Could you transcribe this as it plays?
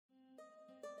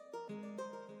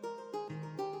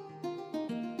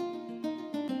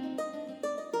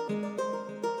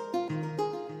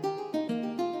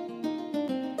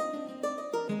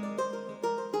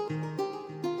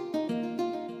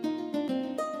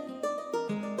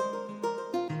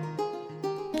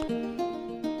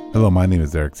Hello, my name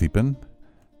is Eric Siepen,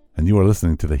 and you are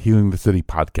listening to the Healing the City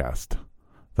podcast.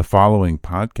 The following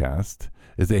podcast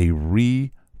is a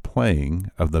replaying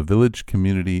of the Village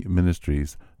Community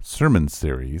Ministries sermon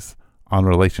series on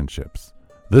relationships.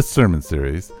 This sermon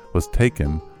series was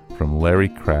taken from Larry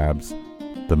Crabb's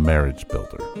The Marriage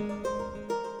Builder.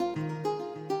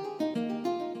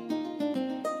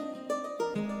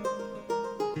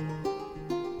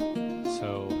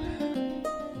 So,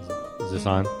 is this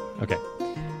on? Okay.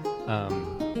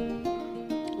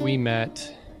 We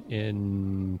met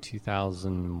in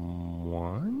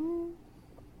 2001.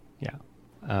 Yeah.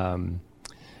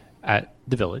 At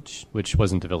the Village, which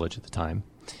wasn't the Village at the time.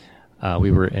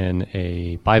 We were in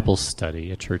a Bible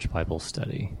study, a church Bible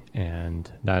study,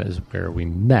 and that is where we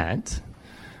met.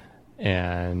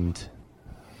 And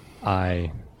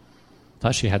I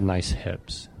thought she had nice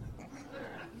hips,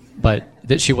 but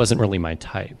that she wasn't really my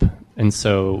type. And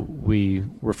so we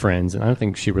were friends, and I don't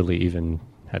think she really even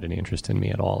had any interest in me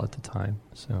at all at the time.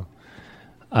 So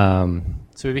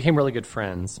we became really good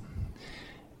friends.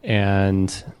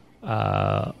 And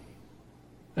I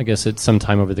guess at some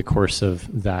time over the course of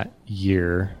that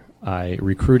year, I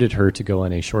recruited her to go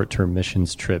on a short-term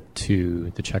missions trip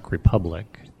to the Czech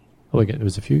Republic. Oh, again, it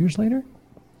was a few years later?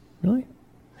 Really?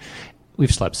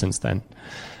 We've slept since then.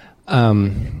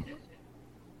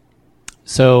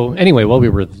 So anyway, while we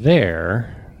were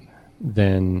there,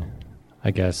 then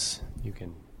I guess you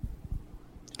can...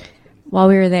 While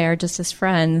we were there, just as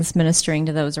friends, ministering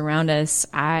to those around us,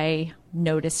 I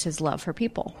noticed his love for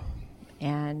people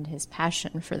and his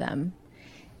passion for them,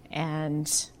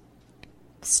 and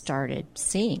started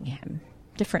seeing him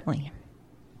differently.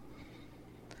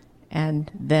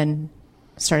 And then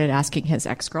started asking his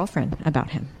ex-girlfriend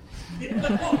about him.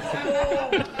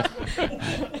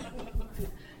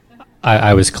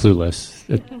 I was clueless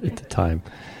at the time.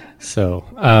 So,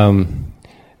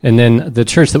 and then the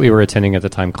church that we were attending at the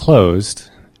time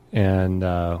closed, and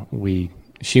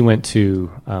she went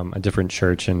to a different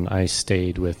church, and I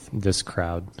stayed with this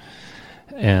crowd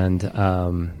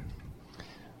and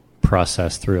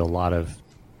processed through a lot of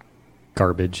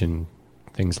garbage and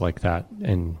things like that,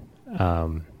 and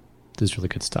this is really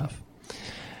good stuff.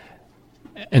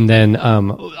 And then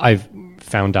I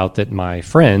found out that my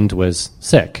friend was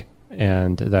sick,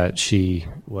 and that she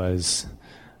was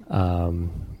at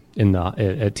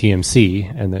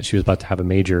TMC, and that she was about to have a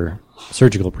major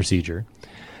surgical procedure.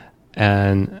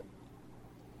 And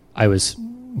I was,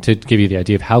 to give you the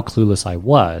idea of how clueless I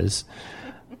was,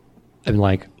 I'm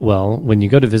like, well, when you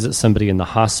go to visit somebody in the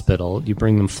hospital, you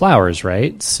bring them flowers,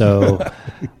 right? So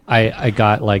I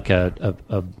got like a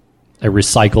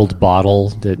recycled bottle,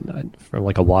 from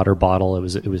like a water bottle.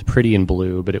 It was pretty and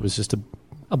blue, but it was just a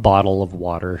bottle of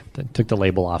water. I took the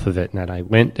label off of it, and then I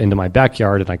went into my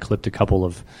backyard and I clipped a couple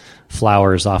of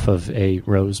flowers off of a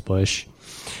rose bush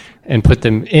and put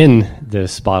them in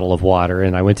this bottle of water,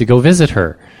 and I went to go visit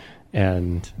her.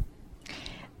 And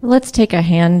let's take a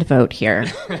hand vote here.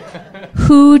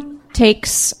 Who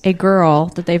takes a girl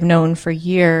that they've known for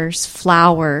years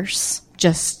flowers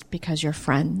just because you're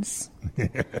friends?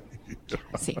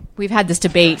 See, we've had this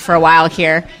debate for a while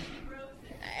here.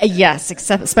 Yes,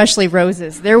 especially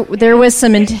roses. There was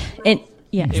some. Yes,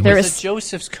 it was a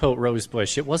Joseph's coat rose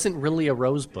bush. It wasn't really a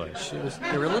rose bush.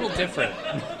 They were a little different.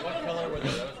 What color were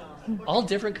they? All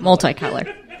different colors.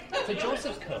 Multicolor. It's a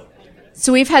Joseph's coat.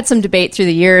 So we've had some debate through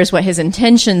the years what his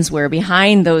intentions were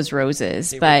behind those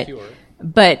roses, but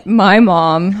my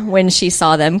mom, when she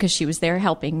saw them, because she was there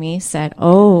helping me, said,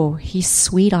 "Oh, he's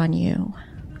sweet on you."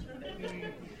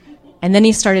 And then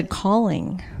he started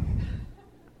calling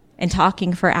and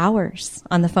talking for hours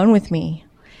on the phone with me.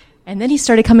 And then he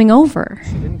started coming over.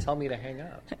 She didn't tell me to hang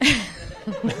up.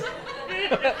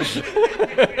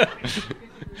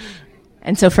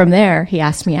 And so from there, he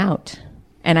asked me out.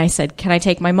 And I said, "Can I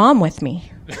take my mom with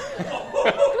me?"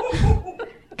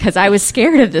 Because I was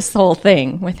scared of this whole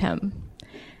thing with him.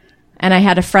 And I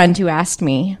had a friend who asked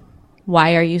me,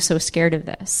 "Why are you so scared of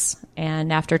this?"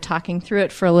 And after talking through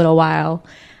it for a little while,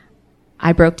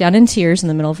 I broke down in tears in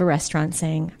the middle of a restaurant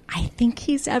saying, "I think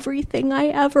he's everything I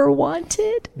ever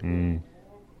wanted." Mm.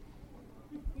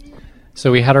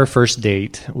 So we had our first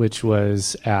date, which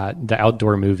was at the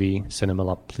outdoor movie Cinema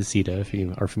La Placida, if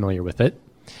you are familiar with it.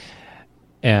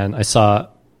 And I saw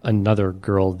another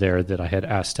girl there that I had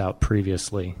asked out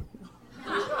previously.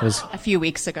 It was a few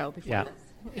weeks ago. Yeah,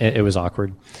 it was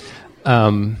awkward.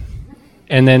 And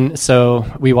then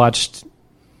so we watched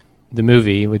the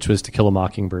movie, which was To Kill a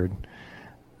Mockingbird.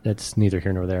 That's neither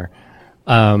here nor there.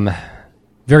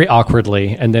 Very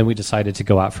awkwardly, and then we decided to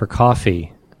go out for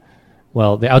coffee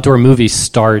Well, the outdoor movie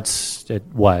starts at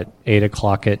 8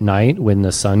 o'clock at night when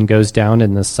the sun goes down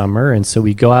in the summer. And so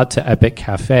we go out to Epic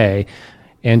Cafe.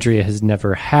 Andrea has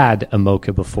never had a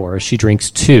mocha before. She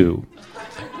drinks 2.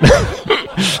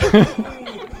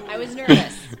 I was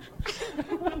nervous.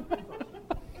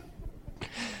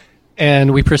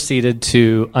 And we proceeded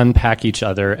to unpack each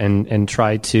other and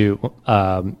try to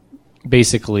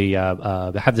basically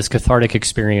have this cathartic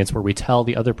experience where we tell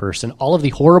the other person all of the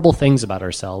horrible things about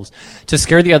ourselves to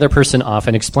scare the other person off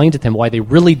and explain to them why they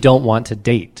really don't want to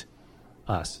date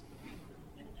us.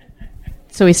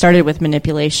 So we started with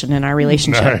manipulation in our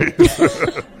relationship.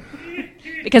 Nice.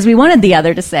 Because we wanted the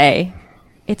other to say,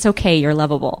 it's okay, you're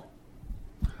lovable.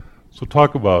 So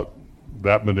talk about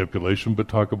that manipulation, but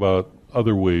talk about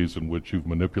other ways in which you've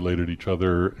manipulated each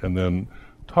other, and then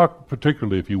talk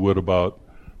particularly, if you would, about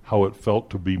how it felt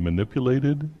to be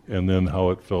manipulated and then how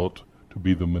it felt to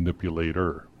be the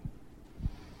manipulator.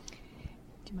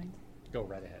 Do you mind? Go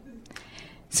right ahead.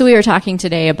 So we were talking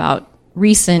today about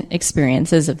recent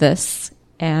experiences of this,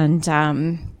 and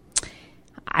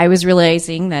I was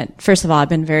realizing that, first of all, I've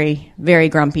been very, very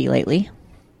grumpy lately.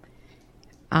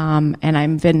 And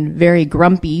I've been very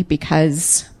grumpy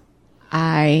because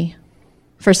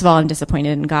first of all, I'm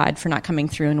disappointed in God for not coming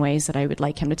through in ways that I would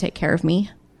like him to take care of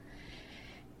me.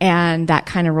 And that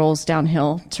kind of rolls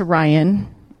downhill to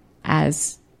Ryan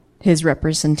as his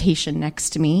representation next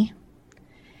to me.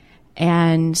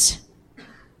 And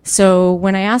so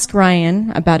when I asked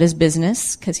Ryan about his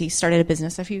business, because he started a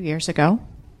business a few years ago,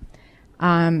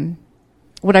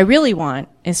 what I really want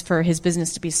is for his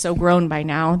business to be so grown by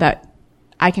now that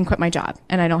I can quit my job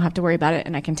and I don't have to worry about it,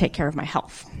 and I can take care of my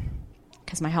health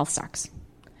because my health sucks.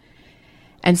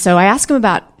 And so I ask him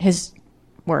about his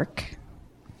work,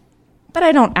 but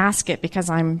I don't ask it because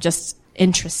I'm just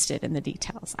interested in the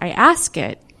details. I ask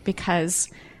it because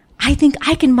I think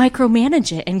I can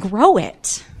micromanage it and grow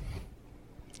it.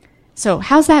 So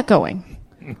how's that going?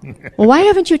 Well, why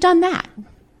haven't you done that?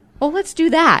 Well, let's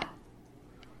do that.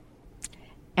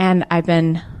 And I've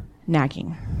been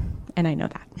nagging, and I know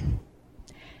that.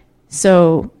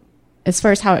 So as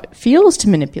far as how it feels to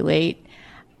manipulate,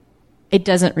 it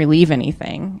doesn't relieve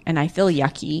anything, and I feel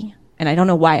yucky, and I don't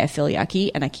know why I feel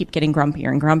yucky, and I keep getting grumpier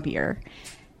and grumpier.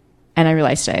 And I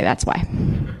realized today that's why.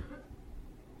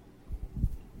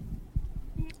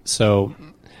 So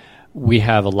we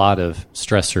have a lot of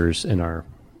stressors in our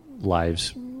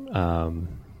lives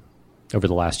over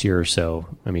the last year or so.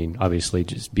 I mean, obviously,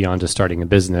 just beyond just starting a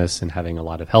business and having a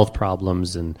lot of health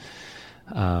problems and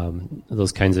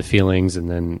those kinds of feelings, and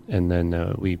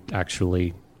then we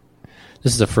actually,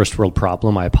 this is a first world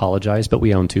problem. I apologize, but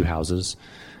we own 2 houses.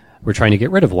 We're trying to get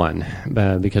rid of one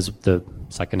because the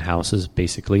second house is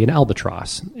basically an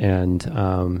albatross,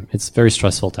 and it's very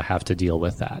stressful to have to deal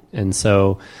with that. And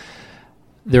so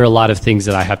there are a lot of things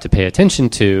that I have to pay attention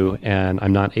to, and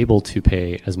I'm not able to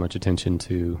pay as much attention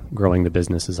to growing the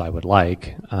business as I would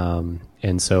like.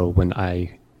 And so when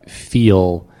I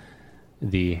feel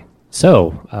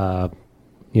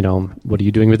what are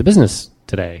you doing with the business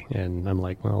today? And I'm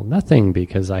like, well, nothing,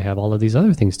 because I have all of these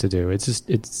other things to do. It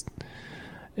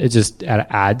just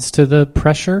adds to the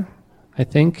pressure, I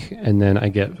think. And then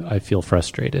I feel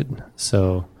frustrated.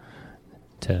 So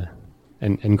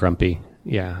and grumpy.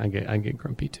 Yeah, I get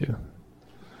grumpy too.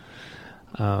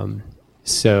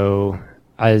 So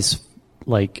as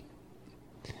like,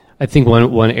 I think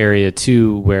one area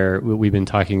too where we've been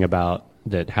talking about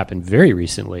that happened very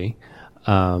recently,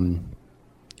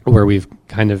 where we've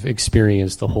kind of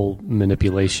experienced the whole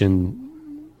manipulation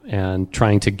and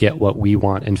trying to get what we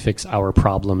want and fix our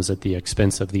problems at the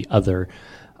expense of the other.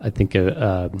 I think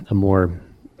a more,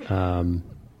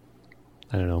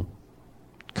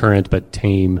 current but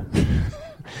tame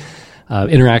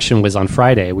interaction was on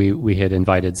Friday. We had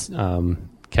invited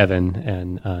Kevin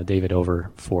and David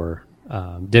over for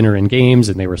dinner and games,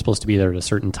 and they were supposed to be there at a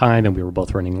certain time, and we were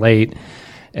both running late.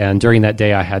 And during that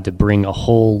day, I had to bring a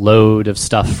whole load of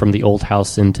stuff from the old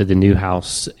house into the new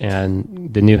house. And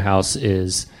the new house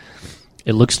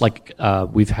it looks like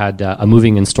we've had a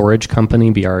moving and storage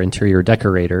company be our interior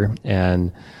decorator.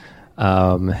 And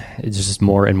it's just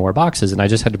more and more boxes. And I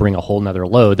just had to bring a whole nother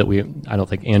load that I don't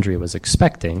think Andrea was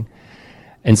expecting.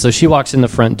 And so she walks in the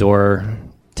front door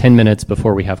 10 minutes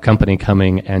before we have company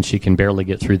coming, and she can barely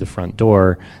get through the front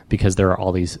door because there are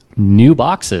all these new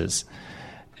boxes.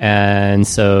 And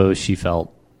so she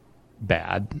felt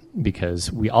bad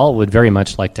because we all would very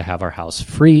much like to have our house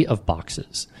free of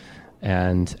boxes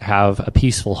and have a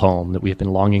peaceful home that we have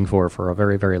been longing for a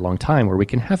very, very long time, where we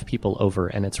can have people over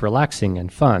and it's relaxing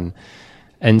and fun.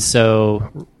 And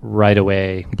so right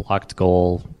away, blocked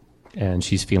goal, and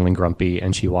she's feeling grumpy,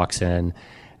 and she walks in,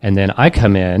 and then I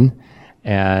come in,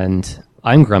 and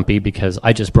I'm grumpy because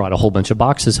I just brought a whole bunch of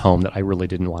boxes home that I really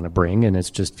didn't want to bring, and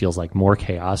it just feels like more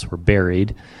chaos. We're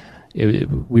buried.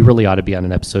 We really ought to be on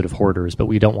an episode of Hoarders, but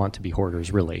we don't want to be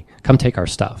hoarders, really. Come take our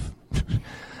stuff.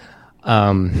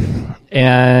 And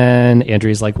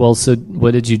Andrea's like, well, so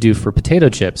what did you do for potato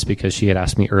chips? Because she had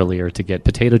asked me earlier to get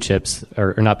potato chips,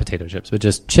 or not potato chips, but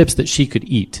just chips that she could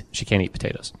eat. She can't eat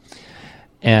potatoes.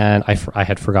 And I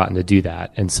had forgotten to do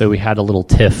that. And so we had a little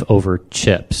tiff over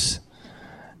chips.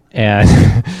 And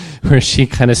where she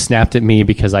kind of snapped at me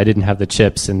because I didn't have the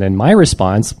chips. And then my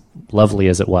response, lovely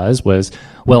as it was,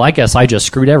 well, I guess I just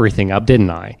screwed everything up, didn't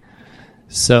I?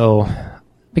 So,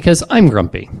 because I'm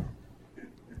grumpy.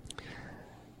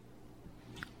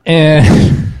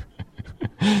 And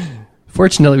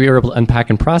fortunately, we were able to unpack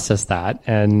and process that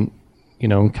and,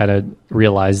 kind of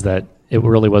realize that it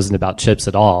really wasn't about chips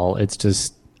at all. It's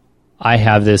just I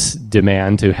have this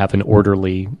demand to have an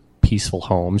orderly, peaceful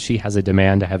home. She has a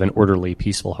demand to have an orderly,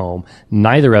 peaceful home.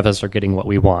 Neither of us are getting what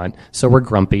we want, so we're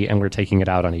grumpy and we're taking it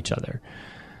out on each other.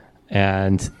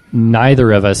 And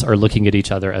neither of us are looking at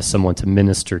each other as someone to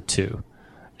minister to.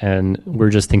 And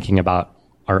we're just thinking about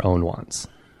our own wants.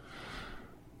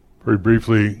 Very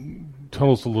briefly,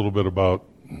 tell us a little bit about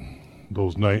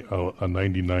those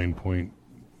 99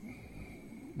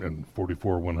 and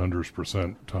 44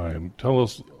 100% time. Tell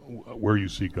us where you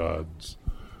see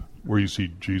where you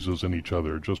see Jesus in each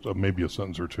other. Just maybe a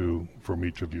sentence or two from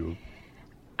each of you.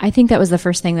 I think that was the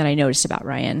first thing that I noticed about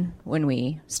Ryan when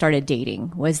we started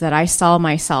dating, was that I saw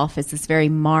myself as this very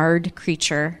marred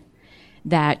creature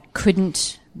that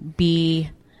couldn't be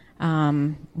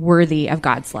worthy of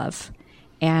God's love.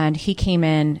 And he came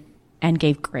in and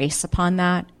gave grace upon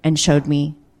that and showed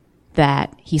me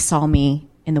that he saw me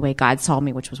in the way God saw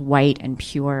me, which was white and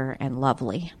pure and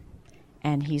lovely.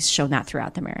 And he's shown that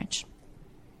throughout the marriage.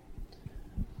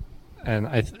 And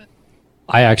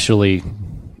I actually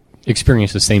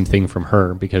experienced the same thing from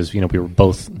her because, we were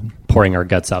both pouring our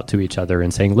guts out to each other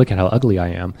and saying, look at how ugly I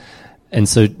am. And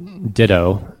so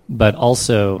ditto, but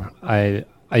also I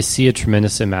see a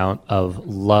tremendous amount of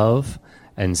love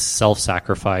and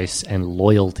self-sacrifice and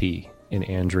loyalty in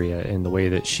Andrea in the way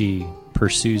that she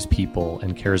pursues people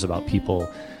and cares about people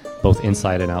both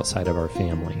inside and outside of our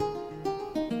family.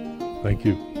 Thank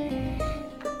you.